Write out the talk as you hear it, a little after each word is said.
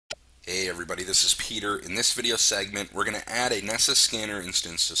Hey everybody, this is Peter. In this video segment, we're going to add a Nessus scanner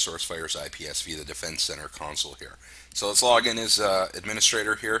instance to Sourcefire's IPS via the Defense Center console here. So let's log in as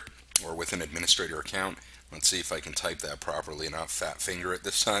administrator here, or with an administrator account. Let's see if I can type that properly and not fat finger it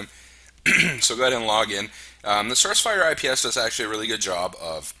this time. So go ahead and log in. The Sourcefire IPS does actually a really good job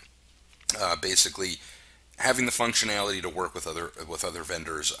of basically having the functionality to work with other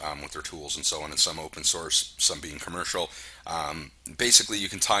vendors with their tools and so on, and some open source, some being commercial. Basically, you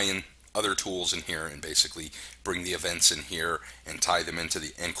can tie in other tools in here and basically bring the events in here and tie them into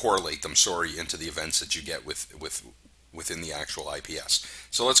the and correlate them, into the events that you get within the actual IPS.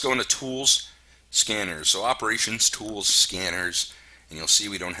 So let's go into tools, scanners. So operations, tools, scanners, and you'll see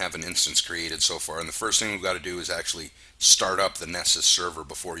we don't have an instance created so far. And the first thing we've got to do is actually start up the Nessus server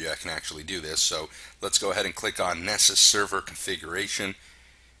before you can actually do this. So let's go ahead and click on Nessus server configuration,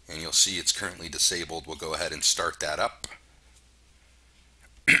 and you'll see it's currently disabled. We'll go ahead and start that up.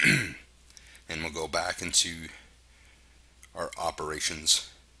 And we'll go back into our operations,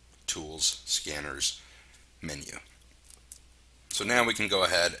 tools, scanners menu. So now we can go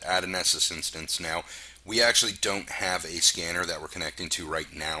ahead, add a Nessus instance. Now, we actually don't have a scanner that we're connecting to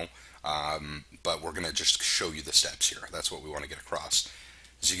right now, but we're going to just show you the steps here. That's what we want to get across.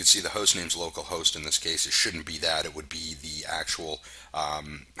 As you can see, the host name's localhost. In this case, it shouldn't be that. It would be the actual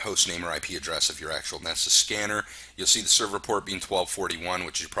host name or IP address of your actual Nessus scanner. You'll see the server port being 1241,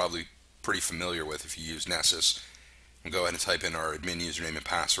 which you're probably pretty familiar with if you use Nessus. We'll go ahead and type in our admin username and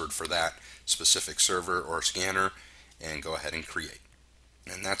password for that specific server or scanner, and go ahead and create.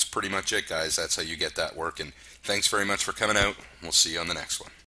 And that's pretty much it, guys. That's how you get that working. Thanks very much for coming out. We'll see you on the next one.